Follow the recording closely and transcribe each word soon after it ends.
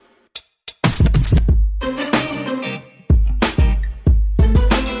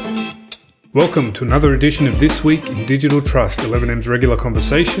Welcome to another edition of This Week in Digital Trust, 11M's regular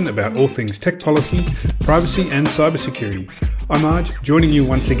conversation about all things tech policy, privacy and cybersecurity. I'm Arj, joining you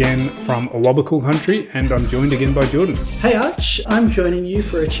once again from Awabakal country, and I'm joined again by Jordan. Hey Arch, I'm joining you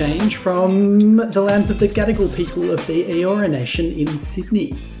for a change from the lands of the Gadigal people of the Eora Nation in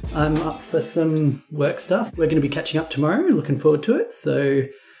Sydney. I'm up for some work stuff. We're going to be catching up tomorrow, looking forward to it. So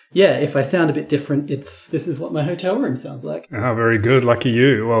yeah, if I sound a bit different, this is what my hotel room sounds like. Oh, very good. Lucky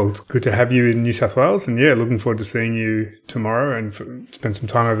you. Well, it's good to have you in New South Wales. And yeah, looking forward to seeing you tomorrow and spend some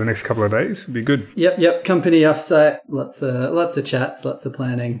time over the next couple of days. It'll be good. Yep. Company offsite. Lots of chats, lots of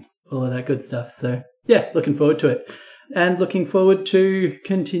planning, all of that good stuff. So yeah, looking forward to it. And looking forward to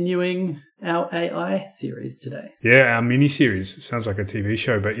continuing our AI series today. Yeah, our mini-series. Sounds like a TV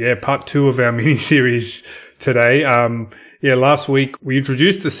show, but yeah, part 2 of our mini-series today. Last week we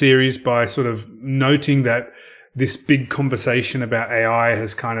introduced the series by sort of noting that this big conversation about AI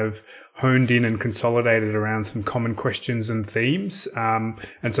has kind of honed in and consolidated around some common questions and themes. And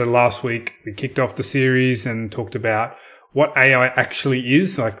so last week we kicked off the series and talked about what AI actually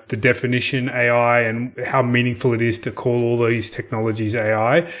is, like the definition AI and how meaningful it is to call all these technologies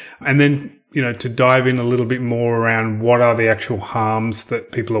AI. And then, to dive in a little bit more around what are the actual harms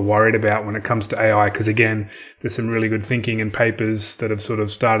that people are worried about when it comes to AI. Because again, there's some really good thinking and papers that have sort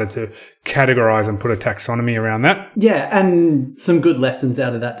of started to categorize and put a taxonomy around that. Yeah, and some good lessons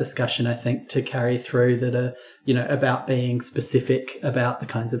out of that discussion, I think, to carry through that are, about being specific about the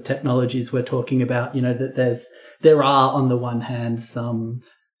kinds of technologies we're talking about, that there are, on the one hand, some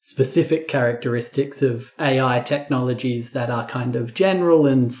specific characteristics of AI technologies that are kind of general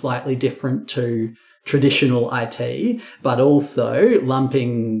and slightly different to traditional IT, but also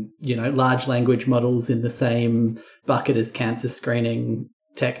lumping, large language models in the same bucket as cancer screening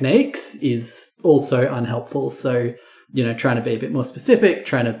techniques is also unhelpful. So, trying to be a bit more specific,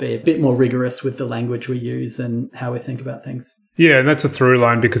 trying to be a bit more rigorous with the language we use and how we think about things. Yeah, and that's a through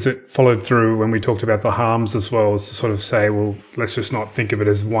line because it followed through when we talked about the harms as well, as to sort of say, well, let's just not think of it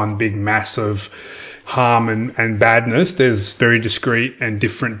as one big mass of harm and badness. There's very discrete and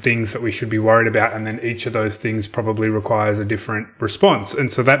different things that we should be worried about, and then each of those things probably requires a different response.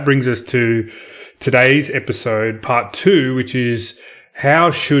 And so that brings us to today's episode, part 2, which is how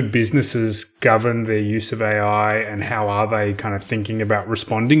should businesses govern their use of AI and how are they kind of thinking about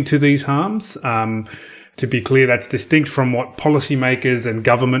responding to these harms? To be clear, that's distinct from what policymakers and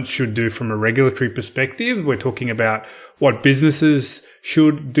governments should do from a regulatory perspective. We're talking about what businesses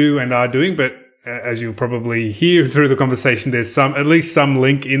should do and are doing, but as you'll probably hear through the conversation, there's at least some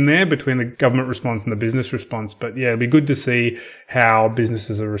link in there between the government response and the business response. But yeah, it'd be good to see how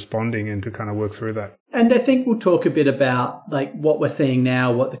businesses are responding and to kind of work through that. And I think we'll talk a bit about like what we're seeing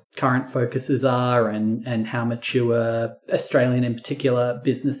now, what the current focuses are and how mature Australian in particular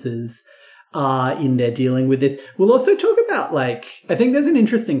businesses are in their dealing with this. We'll also talk about I think there's an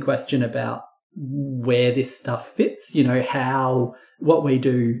interesting question about where this stuff fits, how what we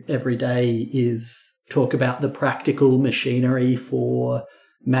do every day is talk about the practical machinery for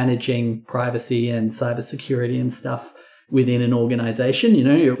managing privacy and cybersecurity and stuff within an organization,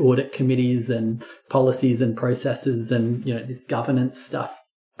 your audit committees and policies and processes and, this governance stuff.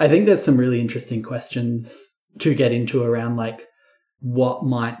 I think there's some really interesting questions to get into around what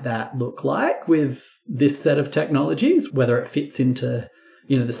might that look like with this set of technologies, whether it fits into,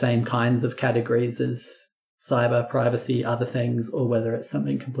 the same kinds of categories as cyber, privacy, other things, or whether it's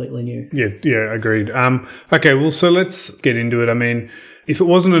something completely new. Yeah, agreed. Okay, well, so let's get into it. I mean, if it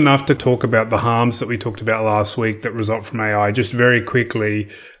wasn't enough to talk about the harms that we talked about last week that result from AI, just very quickly,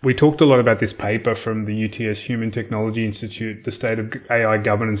 we talked a lot about this paper from the UTS Human Technology Institute, the state of AI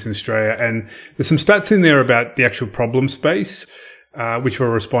governance in Australia, and there's some stats in there about the actual problem space, which we're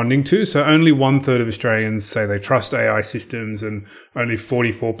responding to. So only 1/3 of Australians say they trust AI systems, and only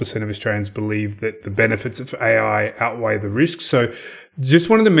 44% of Australians believe that the benefits of AI outweigh the risks. So just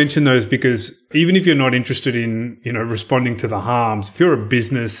wanted to mention those because even if you're not interested in, responding to the harms, if you're a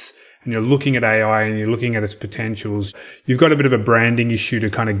business and you're looking at AI and you're looking at its potentials, you've got a bit of a branding issue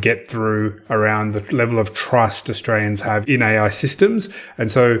to kind of get through around the level of trust Australians have in AI systems. And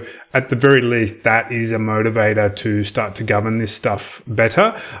so at the very least, that is a motivator to start to govern this stuff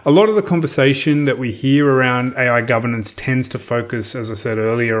better. A lot of the conversation that we hear around AI governance tends to focus, as I said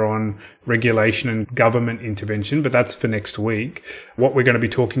earlier, on regulation and government intervention, but that's for next week. What we're going to be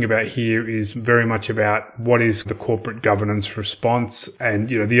talking about here is very much about what is the corporate governance response, and,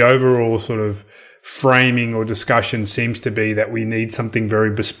 the overall sort of framing or discussion seems to be that we need something very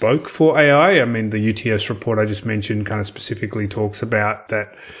bespoke for AI. I mean, the UTS report I just mentioned kind of specifically talks about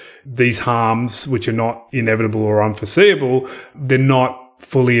that these harms, which are not inevitable or unforeseeable, they're not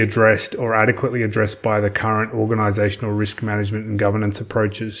fully addressed or adequately addressed by the current organizational risk management and governance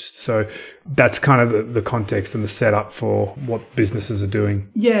approaches. So that's kind of the context and the setup for what businesses are doing.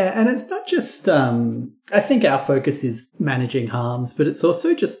 Yeah, and it's not just, I think our focus is managing harms, but it's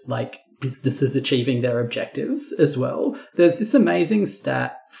also just like businesses achieving their objectives as well. There's this amazing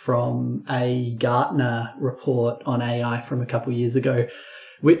stat from a Gartner report on AI from a couple of years ago,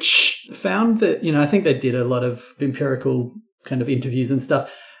 which found that, I think they did a lot of empirical kind of interviews and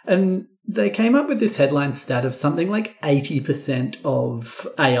stuff, and they came up with this headline stat of something like 80% of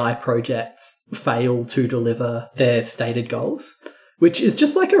AI projects fail to deliver their stated goals, which is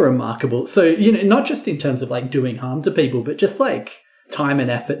just like a remarkable, so, not just in terms of like doing harm to people, but just like time and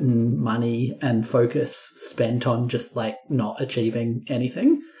effort and money and focus spent on just like not achieving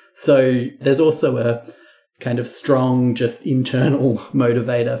anything. So there's also a kind of strong, just internal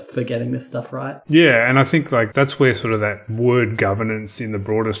motivator for getting this stuff right. Yeah, and I think like that's where sort of that word governance in the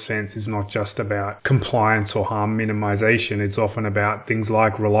broadest sense is not just about compliance or harm minimization. It's often about things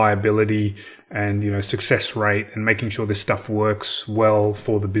like reliability and, success rate and making sure this stuff works well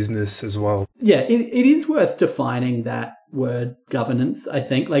for the business as well. Yeah, it is worth defining that word governance, I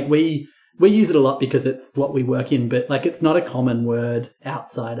think. Like we use it a lot because it's what we work in, but like it's not a common word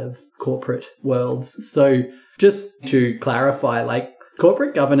outside of corporate worlds. So just to clarify, like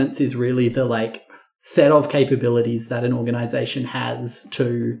corporate governance is really the like set of capabilities that an organization has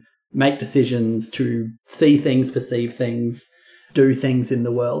to make decisions, to see things, perceive things, do things in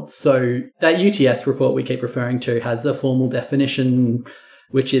the world. So that UTS report we keep referring to has a formal definition,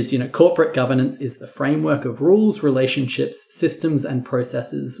 which is, corporate governance is the framework of rules, relationships, systems, and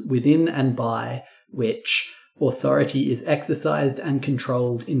processes within and by which authority is exercised and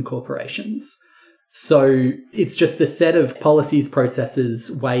controlled in corporations. So it's just the set of policies,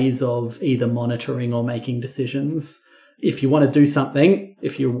 processes, ways of either monitoring or making decisions. If you want to do something,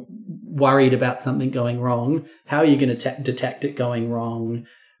 if you're worried about something going wrong, how are you going to detect it going wrong?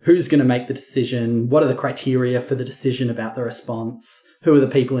 Who's going to make the decision? What are the criteria for the decision about the response? Who are the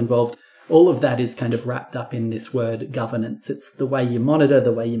people involved? All of that is kind of wrapped up in this word governance. It's the way you monitor,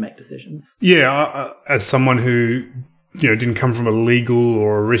 the way you make decisions. Yeah, as someone who didn't come from a legal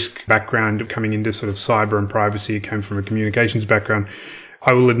or a risk background, coming into sort of cyber and privacy, came from a communications background,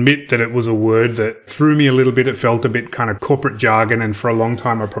 I will admit that it was a word that threw me a little bit. It felt a bit kind of corporate jargon. And for a long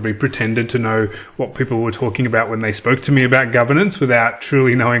time, I probably pretended to know what people were talking about when they spoke to me about governance without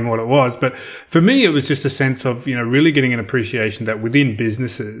truly knowing what it was. But for me, it was just a sense of, really getting an appreciation that within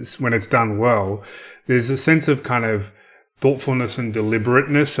businesses, when it's done well, there's a sense of kind of thoughtfulness and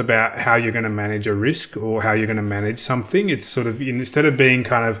deliberateness about how you're going to manage a risk or how you're going to manage something. It's sort of, instead of being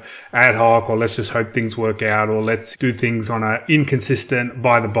kind of ad hoc or let's just hope things work out or let's do things on a inconsistent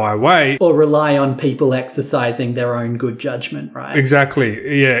by the by way. Or rely on people exercising their own good judgment, right?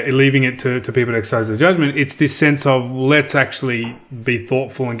 Exactly. Yeah, leaving it to people to exercise their judgment. It's this sense of let's actually be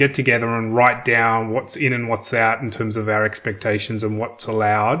thoughtful and get together and write down what's in and what's out in terms of our expectations and what's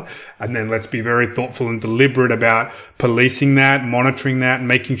allowed. And then let's be very thoughtful and deliberate about policing that, monitoring that, and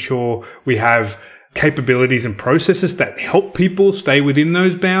making sure we have capabilities and processes that help people stay within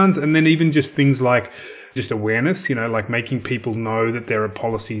those bounds. And then even just things like just awareness, like making people know that there are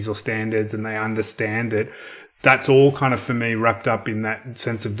policies or standards and they understand it. That's all kind of, for me, wrapped up in that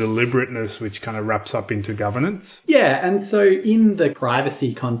sense of deliberateness, which kind of wraps up into governance. Yeah. And so in the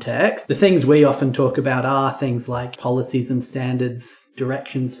privacy context, the things we often talk about are things like policies and standards,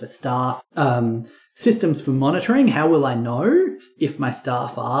 directions for staff, systems for monitoring. How will I know if my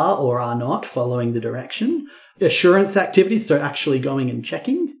staff are or are not following the direction? Assurance activities, so actually going and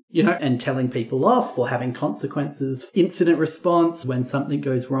checking, and telling people off or having consequences. Incident response, when something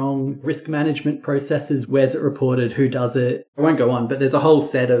goes wrong. Risk management processes, where's it reported, who does it? I won't go on, but there's a whole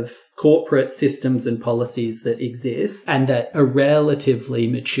set of corporate systems and policies that exist and that are relatively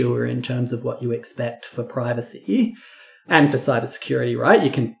mature in terms of what you expect for privacy. And for cybersecurity, right?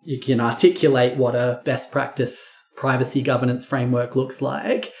 You can articulate what a best practice privacy governance framework looks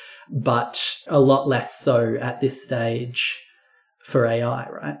like, but a lot less so at this stage for AI,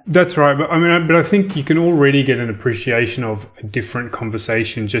 right? That's right. But I think you can already get an appreciation of a different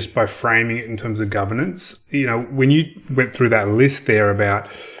conversation just by framing it in terms of governance. When you went through that list there about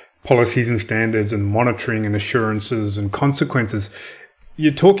policies and standards and monitoring and assurances and consequences,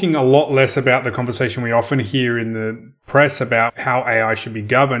 you're talking a lot less about the conversation we often hear in the press about how AI should be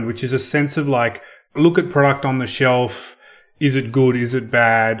governed, which is a sense of like, look at product on the shelf. Is it good? Is it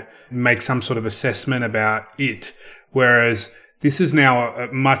bad? Make some sort of assessment about it. Whereas this is now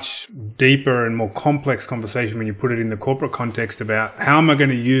a much deeper and more complex conversation when you put it in the corporate context about how am I going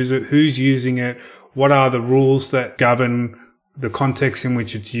to use it? Who's using it? What are the rules that govern the context in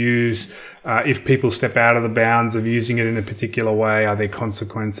which it's used. If people step out of the bounds of using it in a particular way, are there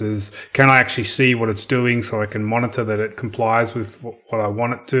consequences? Can I actually see what it's doing so I can monitor that it complies with what I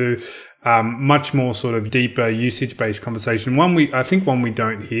want it to? Much more sort of deeper usage-based conversation. I think we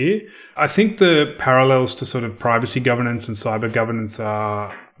don't hear. I think the parallels to sort of privacy governance and cyber governance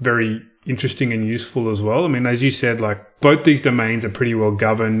are very interesting and useful as well. I mean, as you said, like both these domains are pretty well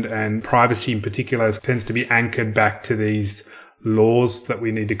governed, and privacy in particular tends to be anchored back to these laws that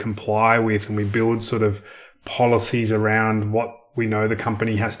we need to comply with, and we build sort of policies around what we know the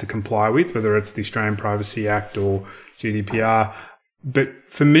company has to comply with, whether it's the Australian Privacy Act or GDPR. But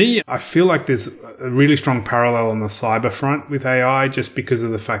for me, I feel like there's a really strong parallel on the cyber front with AI, just because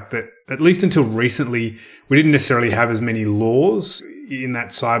of the fact that, at least until recently, we didn't necessarily have as many laws in that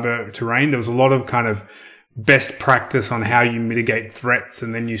cyber terrain. There was a lot of kind of best practice on how you mitigate threats.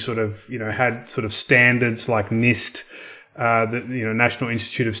 And then you sort of, had sort of standards like NIST, the National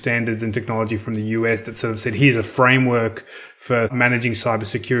Institute of Standards and Technology from the US, that sort of said, here's a framework for managing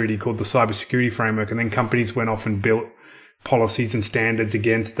cybersecurity called the Cybersecurity Framework. And then companies went off and built policies and standards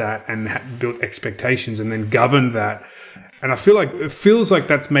against that and built expectations and then governed that. And I feel like it feels like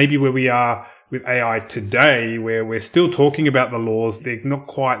that's maybe where we are with AI today, where we're still talking about the laws. They're not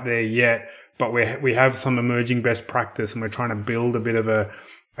quite there yet, but we have some emerging best practice, and we're trying to build a bit of a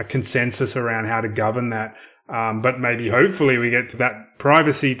consensus around how to govern that. But maybe hopefully we get to that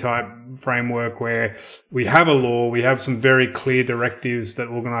privacy type framework where we have a law, we have some very clear directives that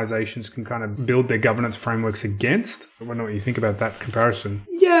organizations can kind of build their governance frameworks against. I wonder what you think about that comparison.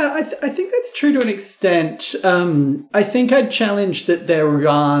 Yeah, I think that's true to an extent. I think I'd challenge that there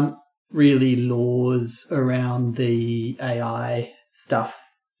aren't really laws around the AI stuff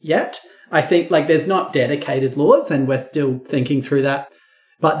yet. I think there's not dedicated laws, and we're still thinking through that.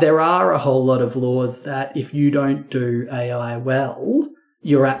 But there are a whole lot of laws that if you don't do AI well,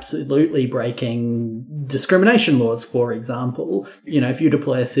 you're absolutely breaking discrimination laws, for example. If you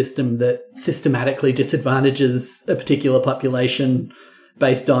deploy a system that systematically disadvantages a particular population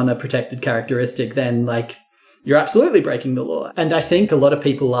based on a protected characteristic, then you're absolutely breaking the law. And I think a lot of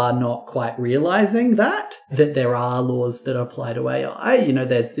people are not quite realizing that there are laws that apply to AI.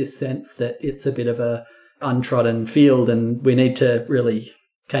 There's this sense that it's a bit of a untrodden field, and we need to really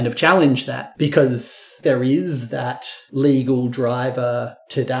kind of challenge that, because there is that legal driver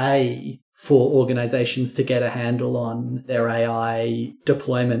today for organizations to get a handle on their AI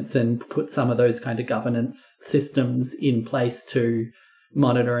deployments and put some of those kind of governance systems in place to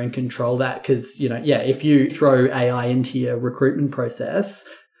monitor and control that. Because, if you throw AI into your recruitment process,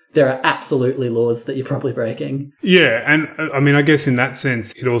 there are absolutely laws that you're probably breaking. Yeah. And I mean, I guess in that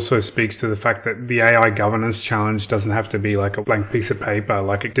sense, it also speaks to the fact that the AI governance challenge doesn't have to be like a blank piece of paper.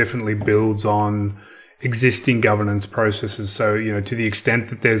 It definitely builds on existing governance processes. So, to the extent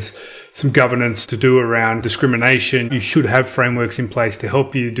that there's some governance to do around discrimination, you should have frameworks in place to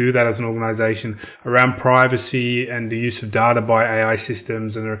help you do that as an organization, around privacy and the use of data by AI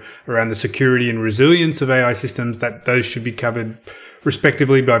systems, and around the security and resilience of AI systems, that those should be covered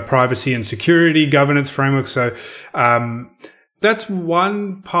respectively by privacy and security governance frameworks. So that's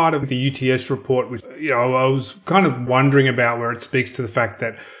one part of the UTS report, which I was kind of wondering about, where it speaks to the fact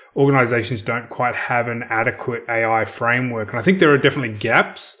that organizations don't quite have an adequate AI framework. And I think there are definitely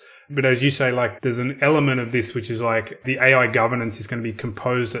gaps. But as you say, there's an element of this which is the AI governance is going to be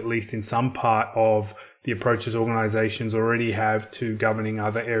composed, at least in some part, of the approaches organizations already have to governing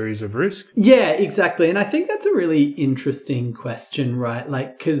other areas of risk. Yeah, exactly. And I think that's a really interesting question, right?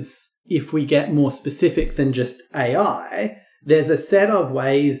 Because if we get more specific than just AI, there's a set of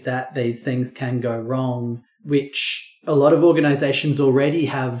ways that these things can go wrong, which a lot of organizations already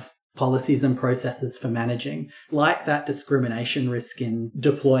have policies and processes for managing, like that discrimination risk in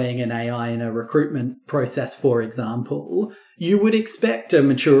deploying an AI in a recruitment process, for example. You would expect a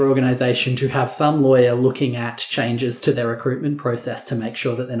mature organization to have some lawyer looking at changes to their recruitment process to make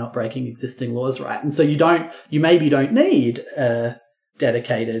sure that they're not breaking existing laws, right? And so you maybe don't need a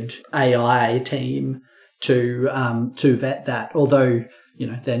dedicated AI team to vet that, although,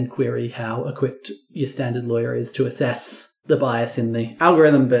 then query how equipped your standard lawyer is to assess the bias in the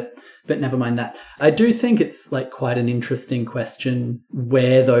algorithm, but never mind that. I do think it's quite an interesting question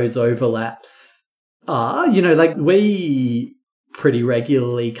where those overlaps are. We pretty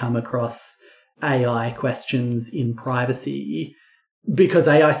regularly come across AI questions in privacy because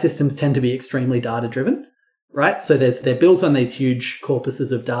AI systems tend to be extremely data driven, right? So they're built on these huge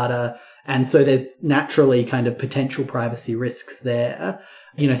corpuses of data, and so there's naturally kind of potential privacy risks there.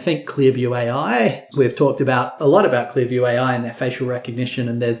 Think Clearview AI. We've talked a lot about Clearview AI and their facial recognition,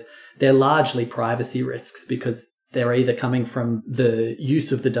 and they're largely privacy risks because They're either coming from the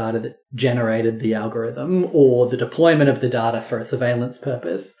use of the data that generated the algorithm or the deployment of the data for a surveillance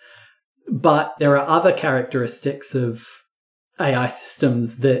purpose. But there are other characteristics of AI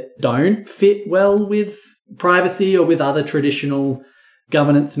systems that don't fit well with privacy or with other traditional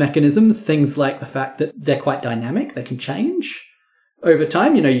governance mechanisms. Things like the fact that they're quite dynamic. They can change over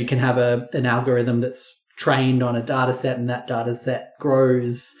time. You can have an algorithm that's trained on a data set and that data set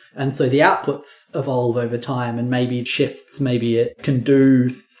grows. And so the outputs evolve over time and maybe it shifts, maybe it can do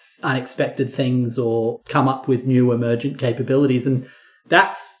unexpected things or come up with new emergent capabilities. And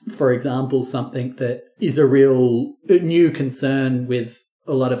that's, for example, something that is a real new concern with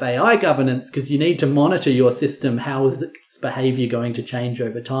a lot of AI governance, because you need to monitor your system. How is its behavior going to change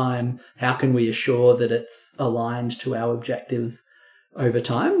over time? How can we assure that it's aligned to our objectives over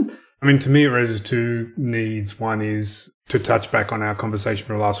time? I mean, to me, it raises two needs. One is to touch back on our conversation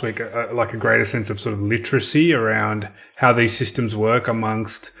from last week, like a greater sense of sort of literacy around how these systems work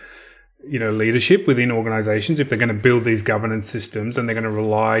amongst, leadership within organizations. If they're going to build these governance systems and they're going to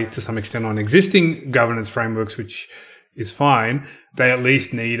rely to some extent on existing governance frameworks, which is fine, they at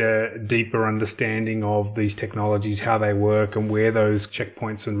least need a deeper understanding of these technologies, how they work and where those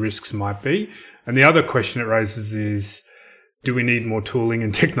checkpoints and risks might be. And the other question it raises is, do we need more tooling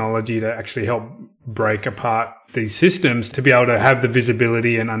and technology to actually help break apart these systems to be able to have the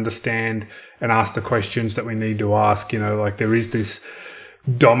visibility and understand and ask the questions that we need to ask? There is this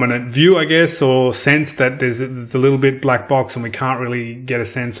dominant view, I guess, or sense that there's a little bit black box and we can't really get a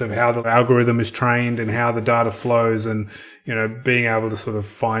sense of how the algorithm is trained and how the data flows. And, being able to sort of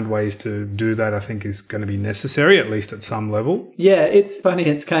find ways to do that, I think is going to be necessary, at least at some level. Yeah, it's funny.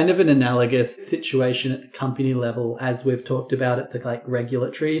 It's kind of an analogous situation at the company level, as we've talked about at the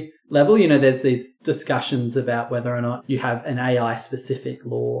regulatory level. There's these discussions about whether or not you have an AI specific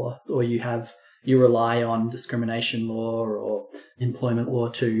law or you rely on discrimination law or employment law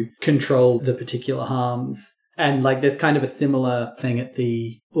to control the particular harms. And there's kind of a similar thing at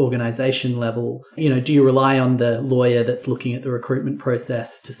the organization level. Do you rely on the lawyer that's looking at the recruitment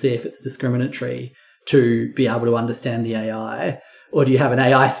process to see if it's discriminatory to be able to understand the AI? Or do you have an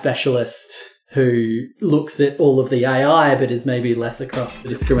AI specialist who looks at all of the AI but is maybe less across the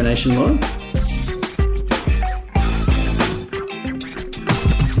discrimination laws?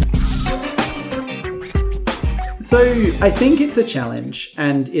 So I think it's a challenge,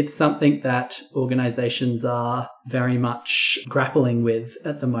 and it's something that organizations are very much grappling with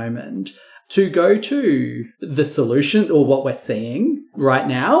at the moment. To go to the solution, or what we're seeing right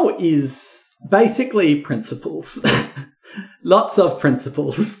now, is basically principles. Lots of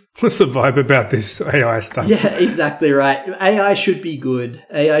principles. What's the vibe about this AI stuff? Yeah, exactly right. AI should be good.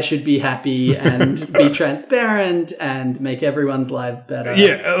 AI should be happy and be transparent and make everyone's lives better.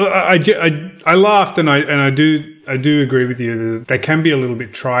 Yeah, I laughed and I do agree with you that they can be a little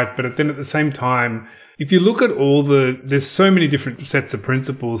bit trite, but then at the same time, if you look at there's so many different sets of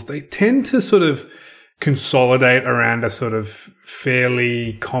principles, they tend to sort of consolidate around a sort of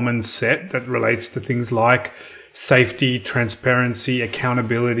fairly common set that relates to things like safety, transparency,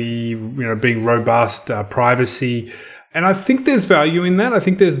 accountability, being robust, privacy. And I think there's value in that. I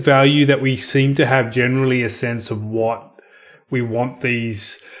think there's value that we seem to have generally a sense of what we want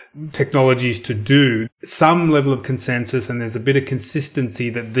these technologies to do, some level of consensus, and there's a bit of consistency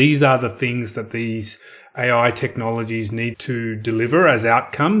that these are the things that these AI technologies need to deliver as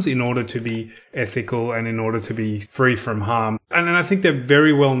outcomes in order to be ethical and in order to be free from harm. And I think they're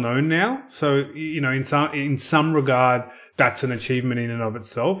very well known now. So, in some regard, that's an achievement in and of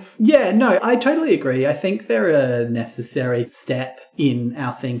itself. Yeah, no, I totally agree. I think they're a necessary step in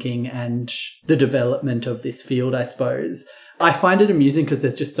our thinking and the development of this field, I suppose. I find it amusing because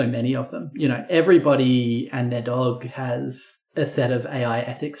there's just so many of them. Everybody and their dog has a set of AI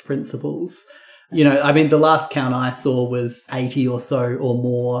ethics principles. The last count I saw was 80 or so or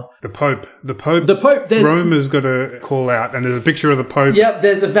more. The Pope. Rome has got a call out, and there's a picture of the Pope. Yep,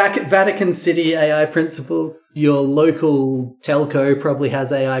 there's a Vatican City AI principles. Your local telco probably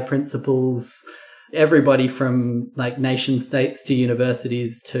has AI principles. Everybody from nation states to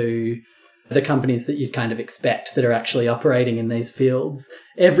universities to the companies that you'd kind of expect that are actually operating in these fields.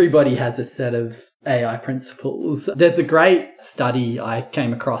 Everybody has a set of AI principles. There's a great study I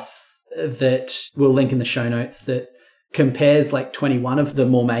came across that we'll link in the show notes that compares 21 of the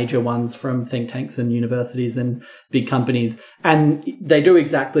more major ones from think tanks and universities and big companies. And they do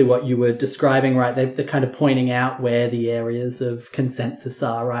exactly what you were describing, right? They're kind of pointing out where the areas of consensus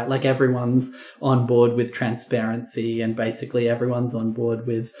are, right? Everyone's on board with transparency and basically everyone's on board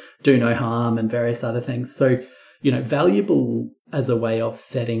with do no harm and various other things. So valuable as a way of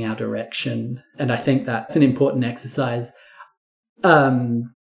setting our direction. And I think that's an important exercise.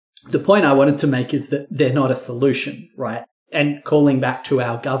 The point I wanted to make is that they're not a solution, right? And calling back to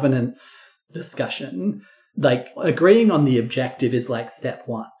our governance discussion, like agreeing on the objective is like step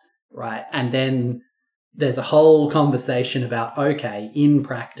one, right? And then there's a whole conversation about, okay, in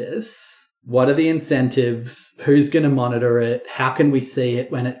practice, what are the incentives? Who's going to monitor it? How can we see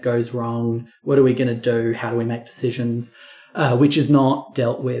it when it goes wrong? What are we going to do? How do we make decisions? Which is not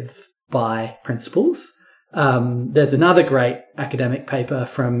dealt with by principles. There's another great academic paper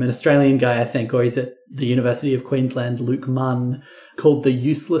from an Australian guy, I think, or he's at the University of Queensland, Luke Munn, called The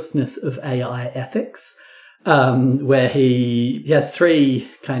Uselessness of AI Ethics, where he has three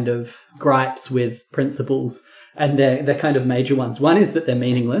kind of gripes with principles, and they're kind of major ones. One is that they're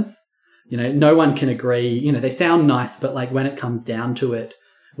meaningless. No one can agree. They sound nice, but like when it comes down to it,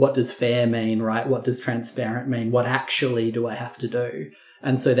 what does fair mean, right? What does transparent mean? What actually do I have to do?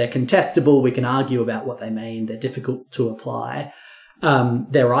 And so they're contestable. We can argue about what they mean. They're difficult to apply.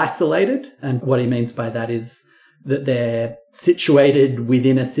 They're isolated. And what he means by that is that they're situated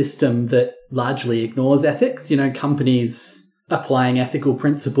within a system that largely ignores ethics. Companies applying ethical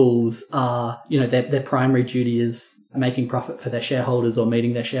principles are, their primary duty is making profit for their shareholders or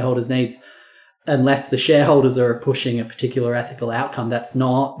meeting their shareholders' needs. Unless the shareholders are pushing a particular ethical outcome, that's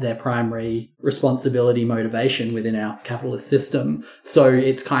not their primary responsibility motivation within our capitalist system. So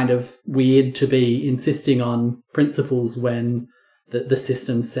it's kind of weird to be insisting on principles when the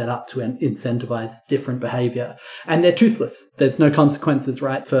system's set up to incentivize different behavior. And they're toothless. There's no consequences,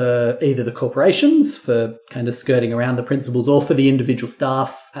 right, for either the corporations for kind of skirting around the principles or for the individual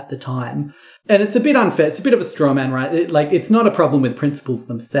staff at the time. And it's a bit unfair. It's a bit of a straw man, right? It's not a problem with principles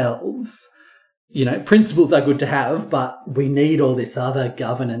themselves. Principles are good to have, but we need all this other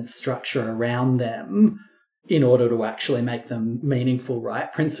governance structure around them in order to actually make them meaningful,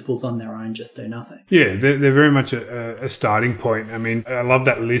 right? Principles on their own just do nothing. Yeah, they're very much a starting point. I mean, I love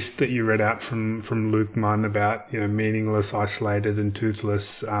that list that you read out from Luke Munn about, meaningless, isolated and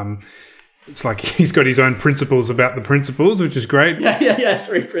toothless. It's like he's got his own principles about the principles, which is great. Yeah,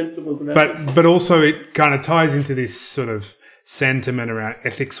 3 principles about But also it kind of ties into this sort of sentiment around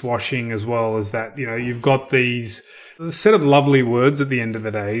ethics washing as well, as that, you've got these set of lovely words at the end of the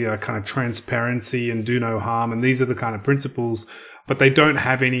day, kind of transparency and do no harm. And these are the kind of principles, but they don't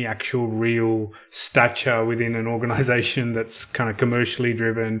have any actual real stature within an organization that's kind of commercially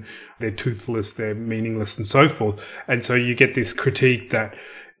driven. They're toothless, they're meaningless and so forth. And so you get this critique that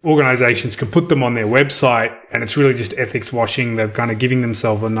organizations can put them on their website and it's really just ethics washing. They're kind of giving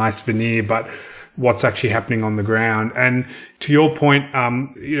themselves a nice veneer, but what's actually happening on the ground. And to your point,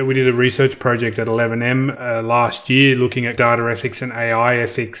 we did a research project at 11M last year looking at data ethics and AI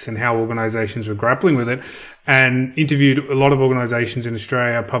ethics and how organizations were grappling with it, and interviewed a lot of organizations in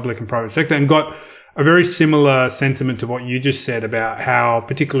Australia, public and private sector, and got a very similar sentiment to what you just said about how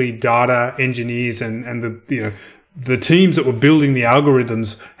particularly data engineers and the teams that were building the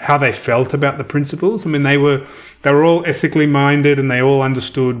algorithms, how they felt about the principles. I mean, they were all ethically minded and they all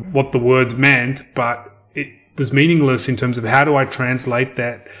understood what the words meant, but it was meaningless in terms of how do I translate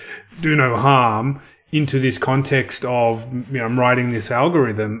that do no harm into this context of, I'm writing this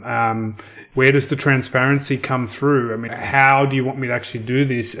algorithm. Where does the transparency come through? I mean, how do you want me to actually do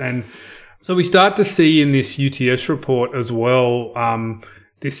this? And so we start to see in this UTS report as well,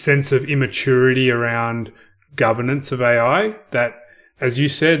 this sense of immaturity around governance of AI, that, as you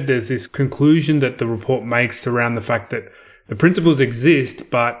said, there's this conclusion that the report makes around the fact that the principles exist,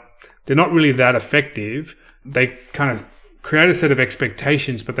 but they're not really that effective. They kind of create a set of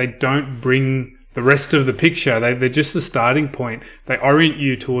expectations, but they don't bring the rest of the picture. They're just the starting point. They orient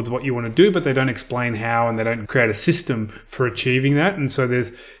you towards what you want to do, but they don't explain how, and they don't create a system for achieving that. And so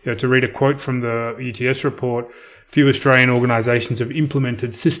there's, to read a quote from the UTS report, few Australian organisations have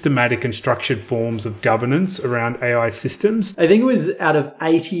implemented systematic and structured forms of governance around AI systems. I think it was out of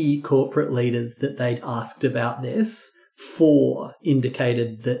 80 corporate leaders that they'd asked about this, 4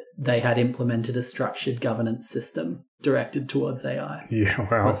 indicated that they had implemented a structured governance system directed towards AI. Yeah,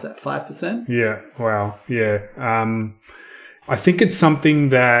 wow. What's that, 5%? Yeah, wow. Yeah. I think it's something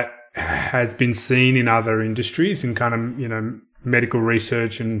that has been seen in other industries, in kind of, medical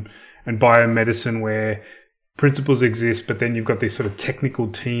research and biomedicine, where principles exist, but then you've got these sort of technical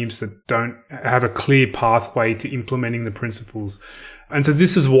teams that don't have a clear pathway to implementing the principles. And so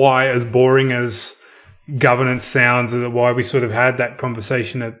this is why, as boring as governance sounds, why we sort of had that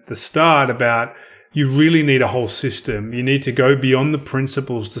conversation at the start about you really need a whole system. You need to go beyond the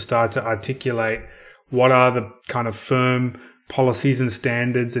principles to start to articulate what are the kind of firm policies and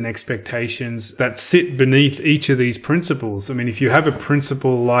standards and expectations that sit beneath each of these principles. I mean, if you have a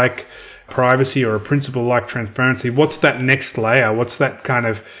principle like privacy or a principle like transparency, what's that next layer? What's that kind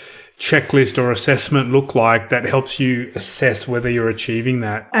of checklist or assessment look like that helps you assess whether you're achieving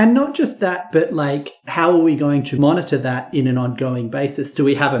that? And not just that, but like, how are we going to monitor that in an ongoing basis? Do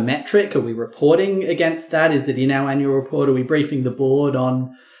we have a metric? Are we reporting against that? Is it in our annual report? Are we briefing the board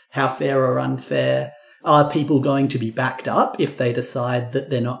on how fair or unfair? Are people going to be backed up if they decide that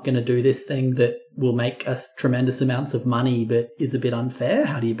they're not going to do this thing that will make us tremendous amounts of money but is a bit unfair?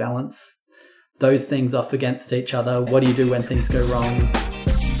 How do you balance those things off against each other? What do you do when things go wrong?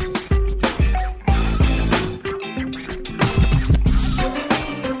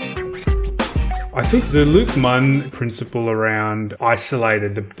 I think the Luke Munn principle around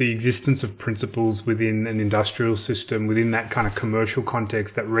isolated, the existence of principles within an industrial system, within that kind of commercial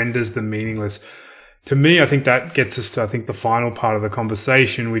context that renders them meaningless. To me, I think that gets us to, the final part of the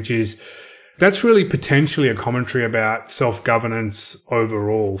conversation, which is that's really potentially a commentary about self-governance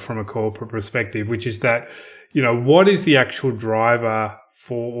overall from a corporate perspective, which is that, what is the actual driver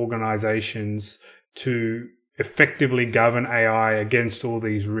for organizations to effectively govern AI against all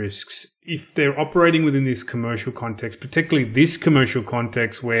these risks? If they're operating within this commercial context, particularly this commercial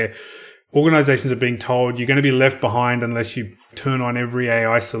context where organizations are being told you're going to be left behind unless you turn on every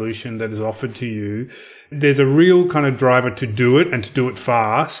AI solution that is offered to you, there's a real kind of driver to do it and to do it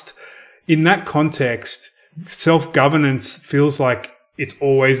fast. In that context, self-governance feels like it's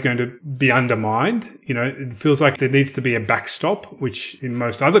always going to be undermined. It feels like there needs to be a backstop, which in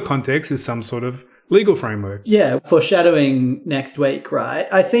most other contexts is some sort of legal framework. Yeah, foreshadowing next week, right?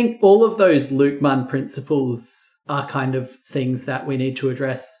 I think all of those Luke Munn principles are kind of things that we need to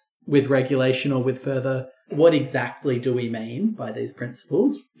address with regulation or with further. What exactly do we mean by these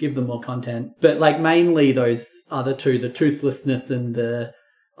principles? Give them more content. But mainly those other two, the toothlessness and the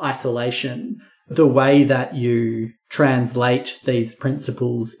isolation, the way that you translate these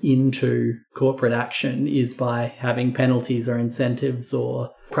principles into corporate action is by having penalties or incentives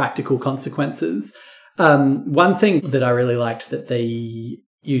or practical consequences. One thing that I really liked that the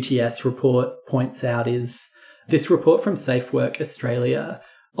UTS report points out is this report from SafeWork Australia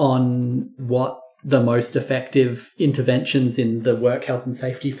on what the most effective interventions in the work health and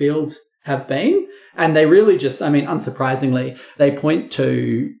safety field have been. And they really just, unsurprisingly, they point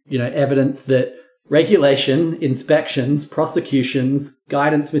to, evidence that regulation, inspections, prosecutions,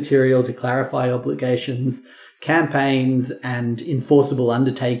 guidance material to clarify obligations, campaigns, and enforceable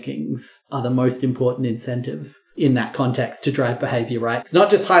undertakings are the most important incentives in that context to drive behaviour, right? It's not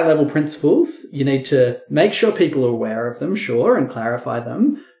just high-level principles. You need to make sure people are aware of them, sure, and clarify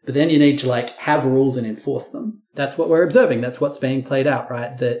them. But then you need to have rules and enforce them. That's what we're observing. That's what's being played out,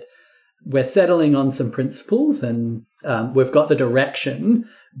 right? That we're settling on some principles and we've got the direction,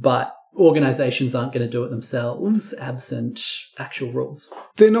 but organizations aren't going to do it themselves absent actual rules.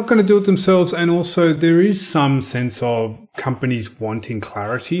 They're not going to do it themselves. And also there is some sense of companies wanting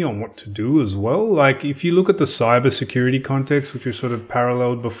clarity on what to do as well. If you look at the cybersecurity context, which was sort of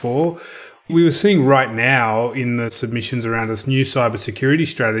paralleled before, we were seeing right now in the submissions around this new cybersecurity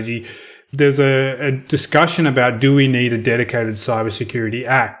strategy, there's a discussion about, do we need a dedicated cybersecurity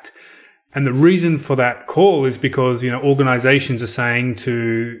act? And the reason for that call is because, organizations are saying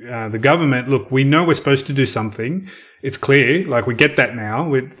to the government, look, we know we're supposed to do something. It's clear, we get that now.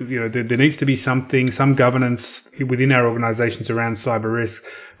 There needs to be something, some governance within our organizations around cyber risk,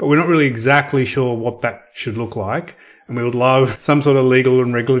 but we're not really exactly sure what that should look like. And we would love some sort of legal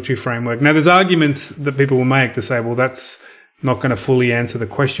and regulatory framework. Now, there's arguments that people will make to say, well, that's not going to fully answer the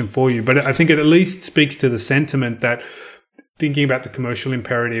question for you. But I think it at least speaks to the sentiment that thinking about the commercial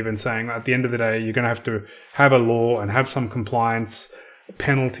imperative and saying at the end of the day, you're going to have a law and have some compliance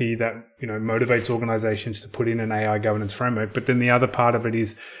penalty that, motivates organizations to put in an AI governance framework. But then the other part of it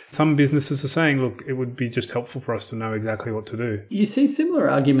is some businesses are saying, look, it would be just helpful for us to know exactly what to do. You see similar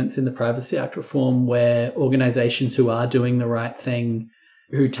arguments in the Privacy Act reform where organizations who are doing the right thing,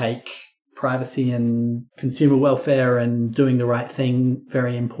 who take privacy and consumer welfare and doing the right thing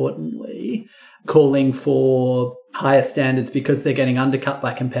very importantly, calling for higher standards because they're getting undercut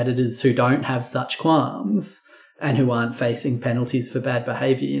by competitors who don't have such qualms and who aren't facing penalties for bad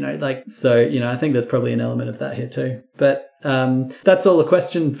behavior, I think there's probably an element of that here too. But that's all a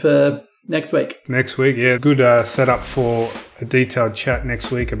question for next week. Next week, yeah. Good setup for a detailed chat next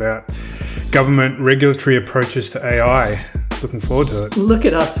week about government regulatory approaches to AI. Looking forward to it. Look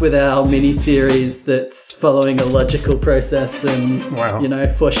at us with our mini-series that's following a logical process and,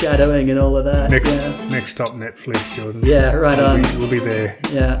 foreshadowing and all of that. Next stop, Netflix, Jordan. Yeah, right on. We'll be there.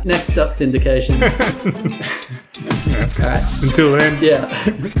 Yeah, next stop, syndication. Yeah. All right. Until then. Yeah.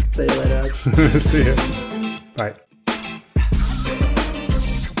 See you later. See ya. Bye.